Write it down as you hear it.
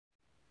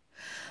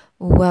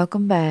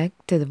Welcome back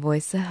to the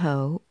Voice of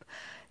Hope.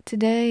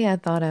 Today I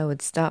thought I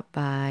would stop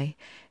by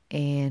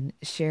and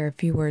share a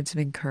few words of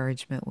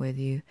encouragement with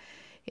you.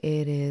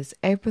 It is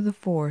April the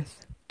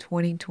 4th,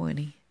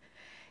 2020,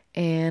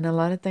 and a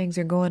lot of things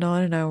are going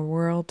on in our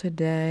world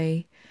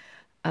today.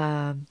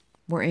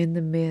 We're in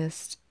the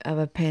midst of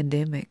a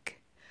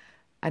pandemic.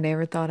 I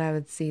never thought I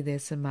would see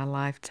this in my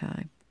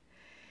lifetime.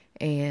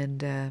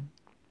 And, a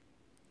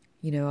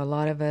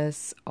lot of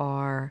us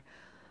are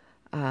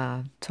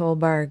told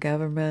by our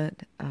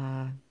government,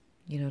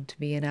 to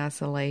be in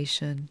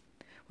isolation.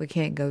 We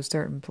can't go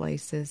certain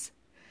places.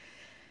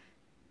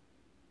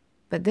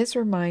 But this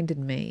reminded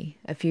me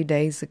a few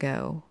days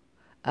ago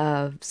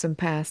of some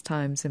past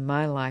times in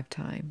my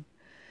lifetime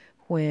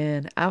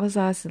when I was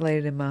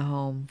isolated in my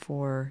home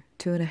for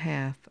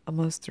 2.5,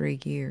 almost 3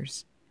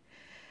 years.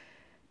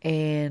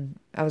 And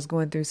I was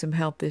going through some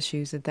health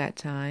issues at that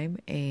time,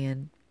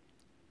 and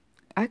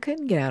I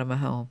couldn't get out of my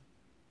home.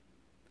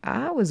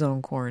 I was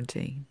on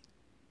quarantine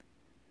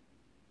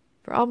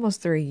for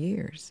almost 3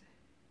 years.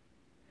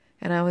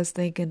 And I was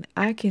thinking,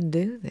 I can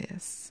do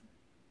this.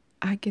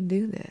 I can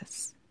do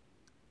this.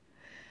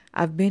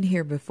 I've been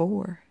here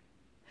before.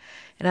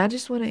 And I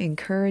just want to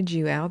encourage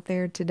you out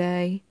there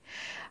today.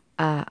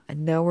 I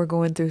know we're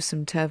going through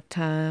some tough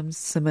times,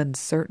 some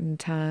uncertain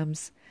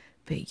times,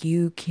 but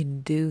you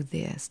can do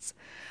this.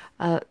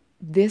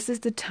 This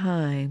is the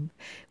time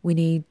we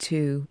need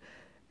to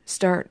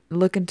start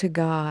looking to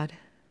God.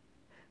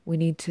 We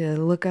need to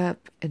look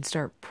up and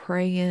start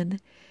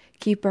praying,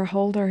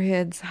 hold our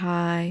heads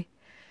high,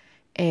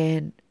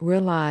 and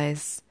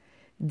realize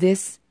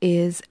this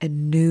is a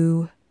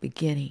new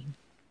beginning.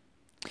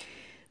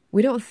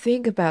 We don't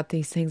think about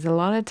these things. A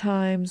lot of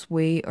times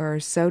we are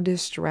so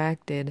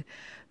distracted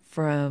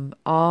from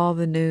all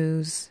the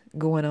news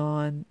going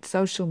on,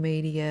 social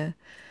media,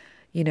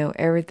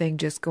 everything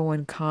just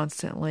going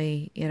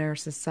constantly in our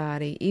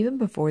society, even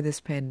before this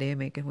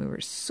pandemic, and we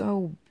were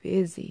so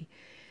busy.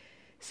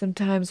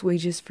 Sometimes we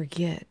just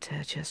forget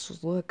to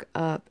just look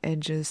up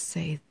and just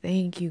say,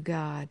 thank you,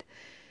 God.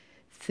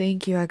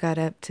 Thank you, I got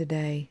up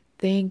today.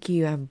 Thank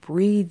you, I'm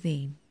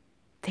breathing.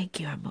 Thank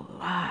you, I'm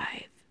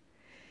alive.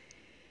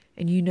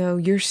 And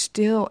you're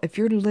still, if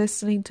you're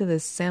listening to the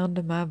sound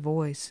of my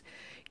voice,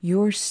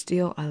 you're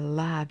still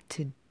alive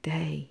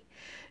today.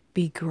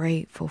 Be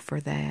grateful for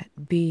that.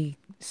 Be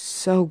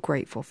so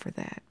grateful for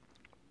that.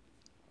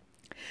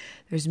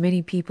 There's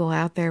many people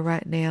out there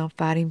right now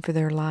fighting for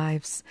their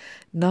lives,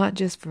 not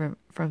just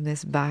from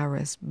this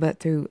virus,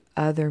 but through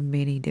other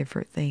many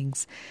different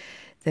things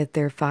that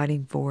they're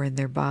fighting for in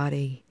their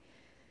body,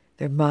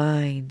 their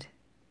mind.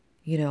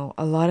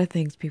 A lot of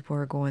things people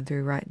are going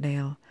through right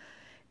now.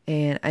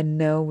 And I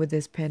know with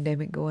this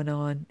pandemic going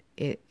on,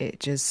 it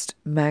just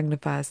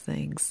magnifies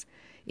things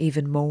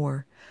even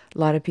more. A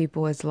lot of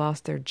people has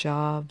lost their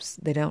jobs.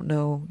 They don't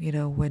know,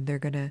 when they're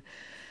going to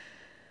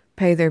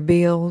pay their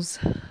bills.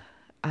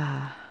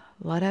 A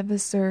lot of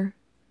us are,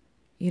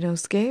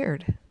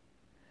 scared.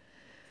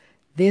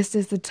 This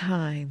is the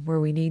time where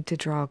we need to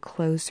draw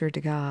closer to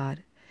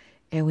God,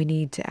 and we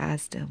need to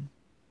ask Him,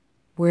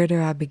 where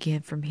do I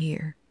begin from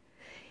here?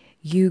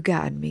 You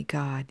guide me,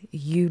 God.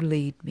 You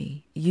lead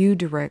me. You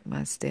direct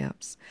my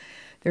steps.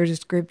 There's a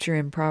scripture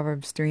in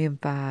Proverbs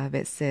 3:5.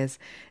 It says,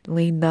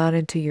 lean not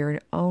into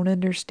your own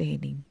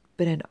understanding,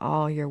 but in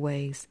all your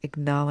ways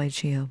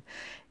acknowledge Him,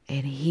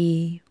 and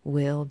He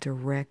will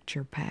direct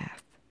your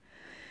path.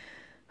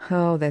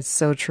 Oh, that's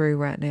so true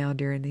right now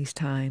during these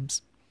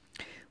times.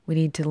 We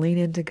need to lean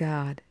into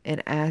God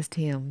and ask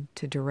Him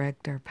to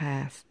direct our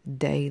path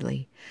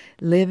daily.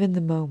 Live in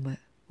the moment.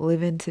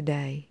 Live in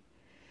today.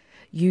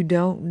 You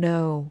don't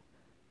know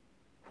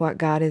what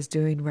God is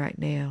doing right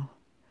now.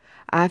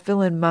 I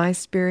feel in my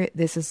spirit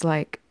this is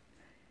like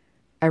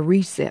a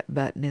reset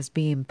button is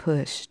being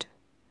pushed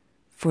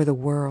for the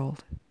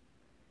world.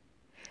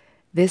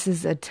 This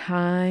is a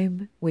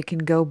time we can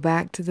go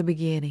back to the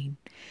beginning.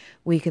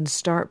 We can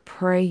start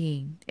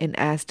praying and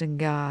asking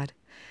God,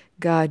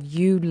 God,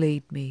 you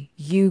lead me.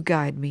 You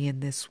guide me in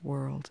this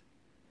world.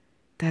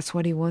 That's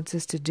what He wants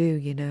us to do,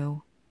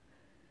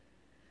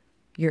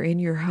 You're in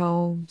your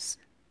homes,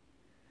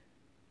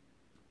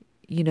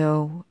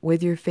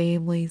 with your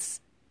families.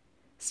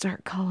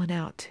 Start calling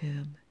out to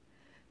Him,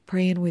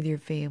 praying with your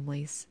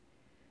families,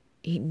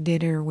 eating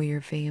dinner with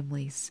your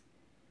families,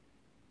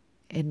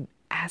 and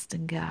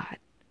asking God,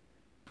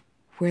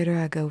 where do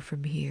I go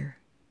from here?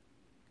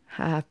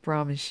 I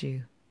promise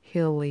you,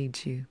 He'll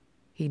lead you.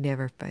 He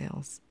never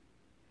fails.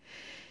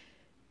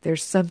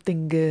 There's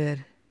something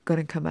good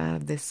going to come out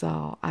of this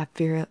all. I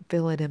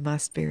feel it in my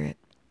spirit.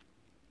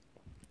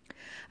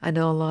 I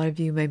know a lot of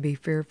you may be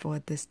fearful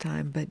at this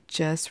time, but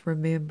just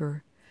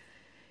remember,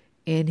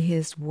 in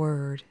His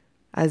Word,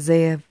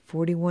 Isaiah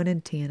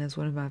 41:10 is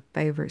one of my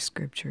favorite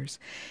scriptures.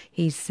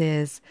 He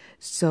says,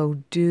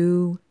 so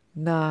do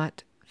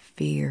not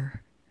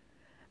fear,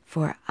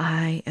 for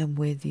I am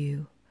with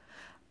you.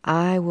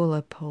 I will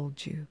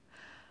uphold you.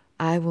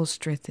 I will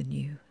strengthen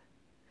you.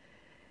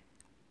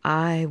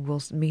 I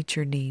will meet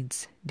your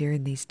needs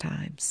during these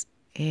times.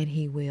 and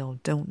He will.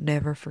 Don't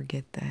never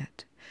forget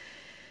that.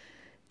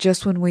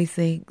 Just when we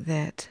think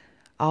that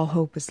all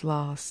hope is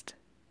lost,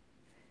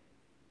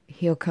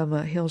 He'll come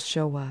up, He'll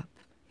show up.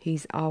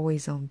 He's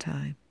always on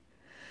time.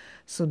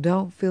 So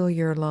don't feel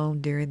you're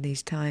alone during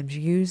these times.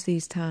 Use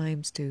these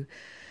times to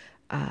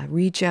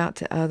reach out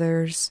to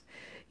others.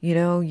 You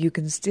know, you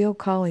can still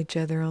call each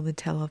other on the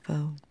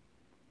telephone.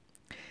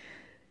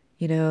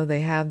 You know,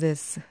 they have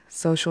this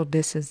social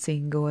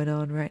distancing going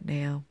on right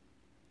now.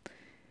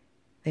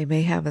 They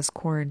may have us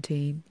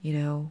quarantined, you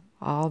know,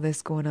 all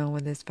this going on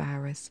with this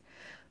virus.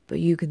 But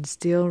you can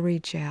still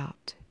reach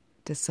out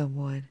to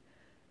someone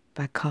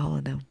by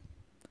calling them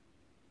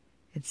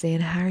and saying,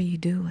 how are you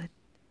doing?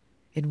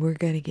 And we're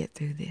going to get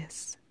through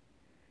this.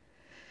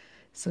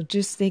 So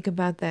just think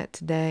about that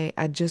today.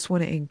 I just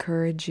want to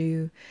encourage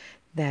you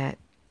that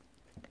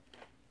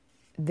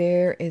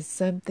there is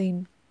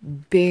something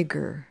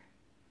bigger,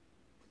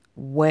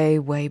 way,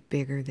 way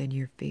bigger than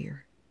your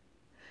fear.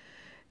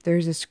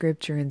 There's a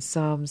scripture in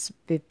Psalms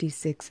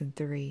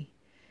 56:3.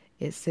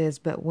 It says,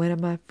 but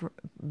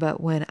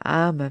when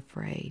I'm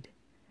afraid,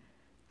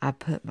 I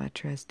put my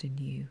trust in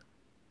you.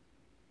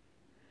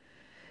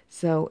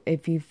 So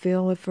if you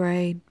feel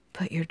afraid,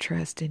 put your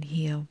trust in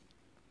Him.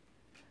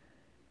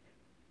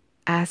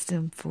 Ask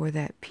Him for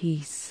that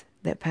peace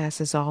that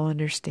passes all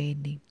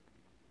understanding.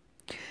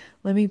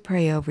 Let me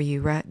pray over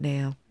you right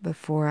now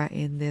before I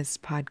end this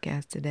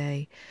podcast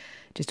today.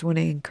 Just want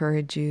to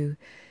encourage you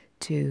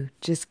to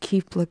just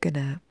keep looking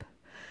up.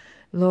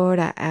 Lord,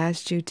 I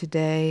asked you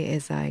today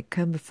as I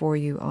come before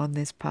you on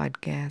this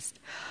podcast,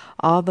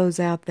 all those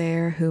out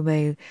there who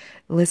may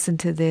listen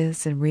to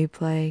this and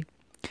replay,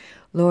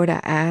 Lord,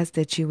 I ask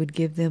that you would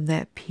give them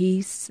that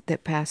peace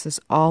that passes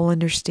all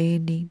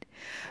understanding.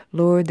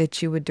 Lord,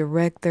 that you would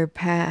direct their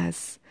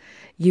paths.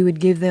 You would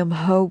give them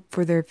hope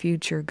for their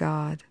future,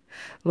 God.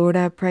 Lord,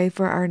 I pray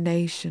for our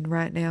nation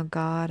right now,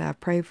 God. I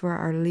pray for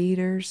our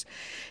leaders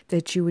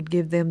that you would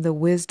give them the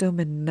wisdom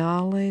and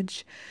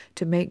knowledge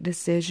to make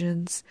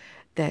decisions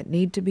that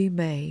need to be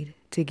made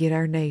to get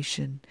our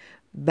nation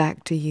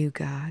back to you,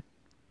 God.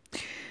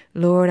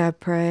 Lord, I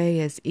pray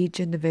as each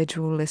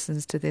individual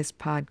listens to this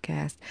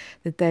podcast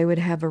that they would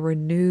have a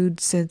renewed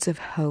sense of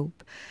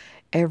hope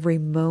every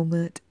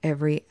moment,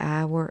 every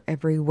hour,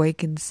 every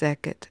waking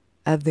second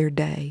of their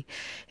day,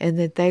 and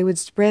that they would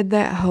spread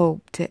that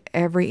hope to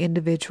every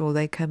individual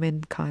they come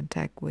in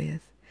contact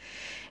with.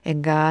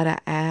 And God, I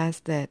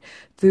ask that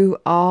through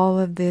all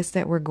of this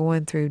that we're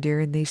going through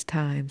during these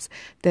times,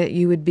 that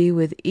you would be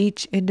with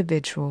each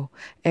individual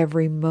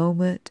every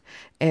moment,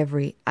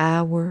 every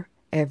hour,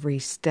 every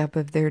step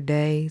of their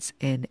days,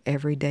 and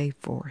every day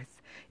forth.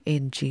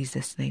 In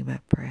Jesus' name I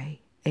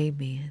pray.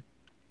 Amen.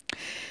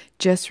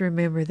 Just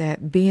remember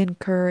that. Be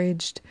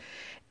encouraged.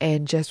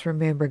 And just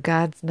remember,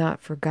 God's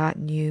not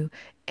forgotten you.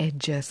 And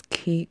just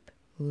keep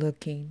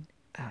looking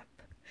up.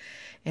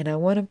 And I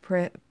want to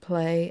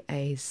play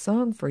a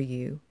song for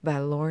you by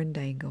Lauren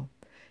Daigle.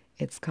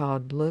 It's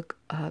called Look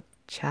Up,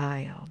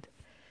 Child.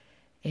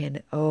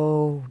 And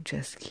oh,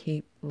 just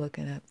keep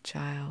looking up,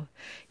 child.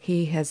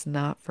 He has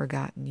not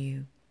forgotten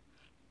you.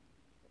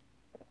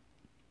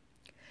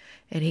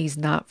 And He's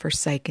not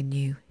forsaken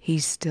you.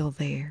 He's still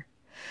there.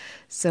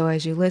 So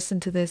as you listen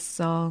to this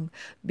song,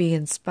 be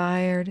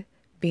inspired,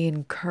 be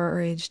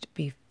encouraged,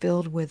 be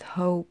filled with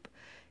hope,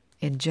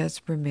 and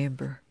just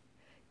remember,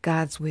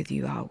 God's with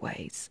you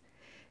always,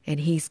 and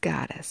He's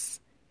got us,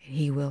 and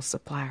He will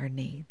supply our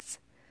needs.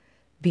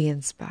 Be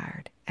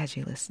inspired as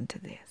you listen to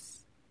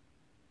this.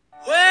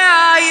 Where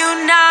are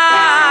you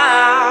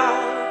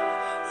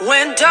now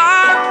when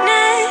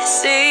darkness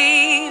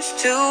seems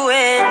to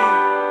win?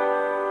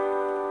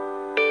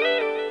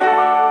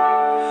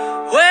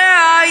 Where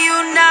are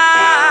you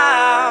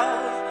now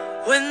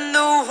when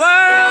the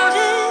world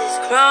is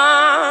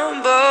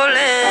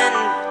crumbling?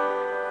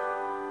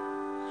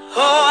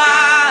 Oh,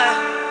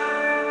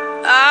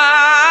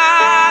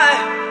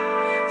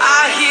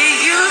 I hear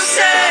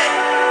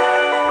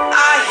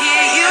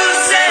you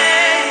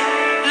say,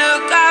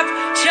 look up,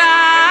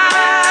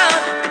 child.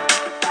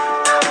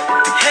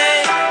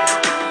 Hey,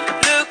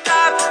 look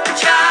up,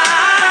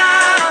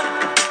 child.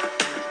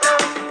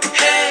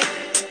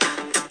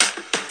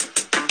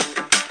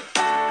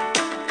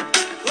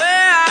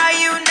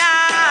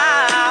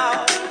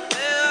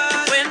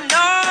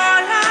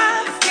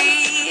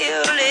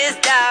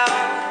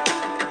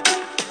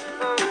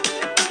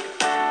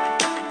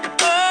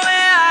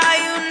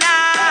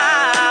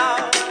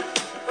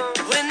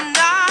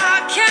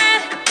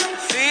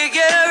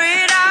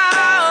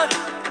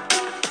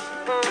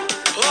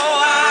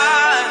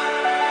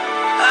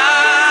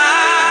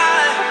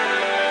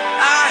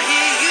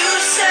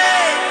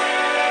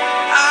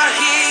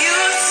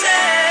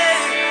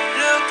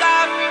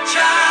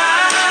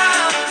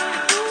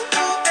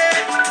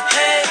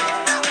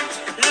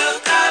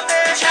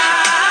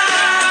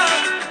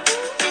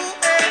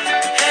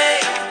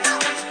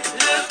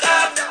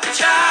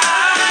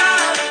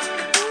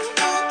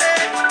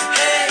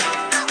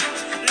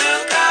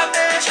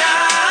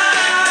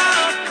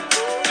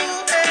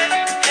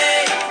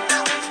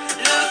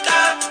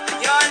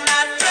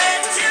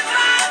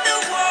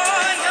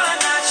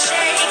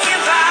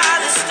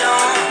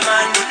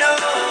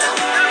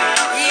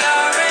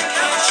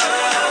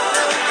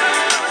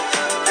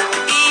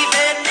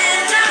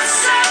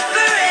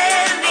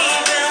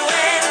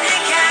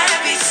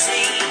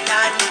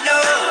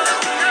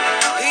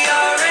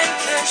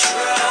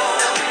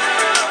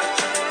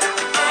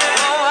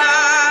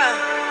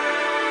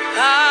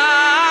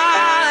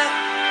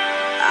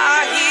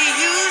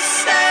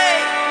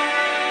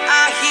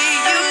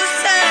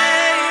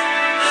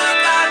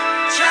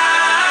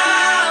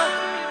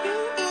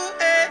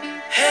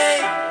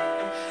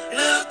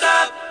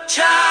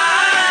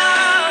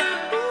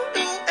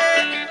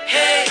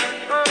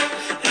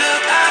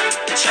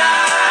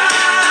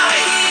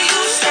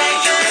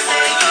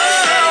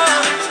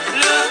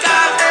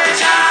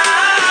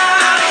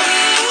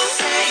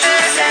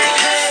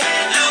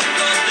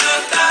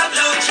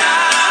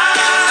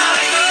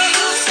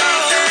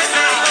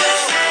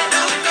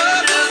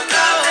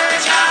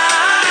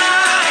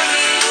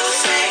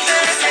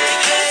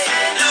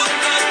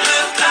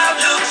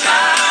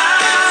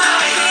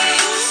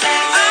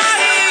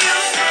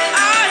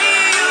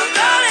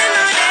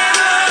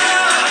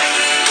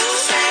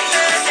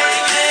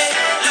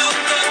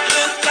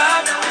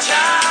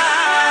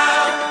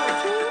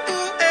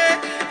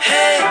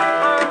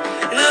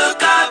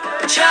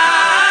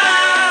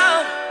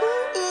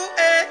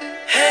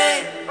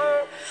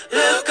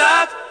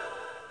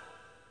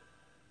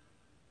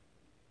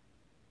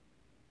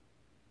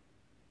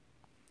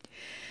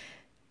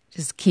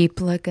 Just keep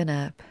looking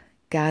up.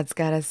 God's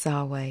got us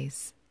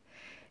always.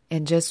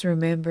 And just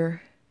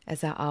remember,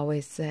 as I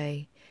always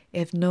say,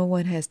 if no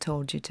one has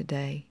told you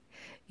today,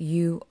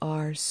 you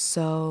are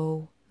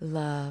so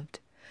loved.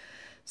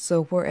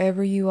 So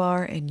wherever you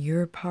are in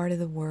your part of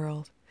the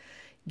world,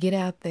 get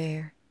out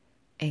there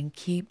and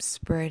keep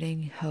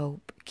spreading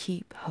hope.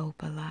 Keep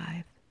hope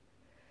alive.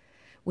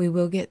 We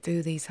will get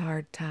through these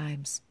hard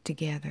times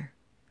together.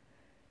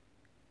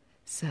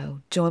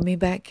 So join me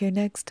back here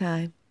next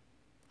time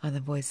on The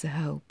Voice of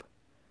Hope.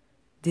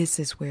 This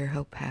is where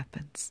hope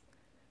happens.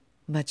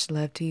 Much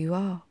love to you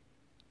all.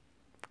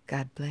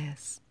 God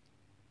bless.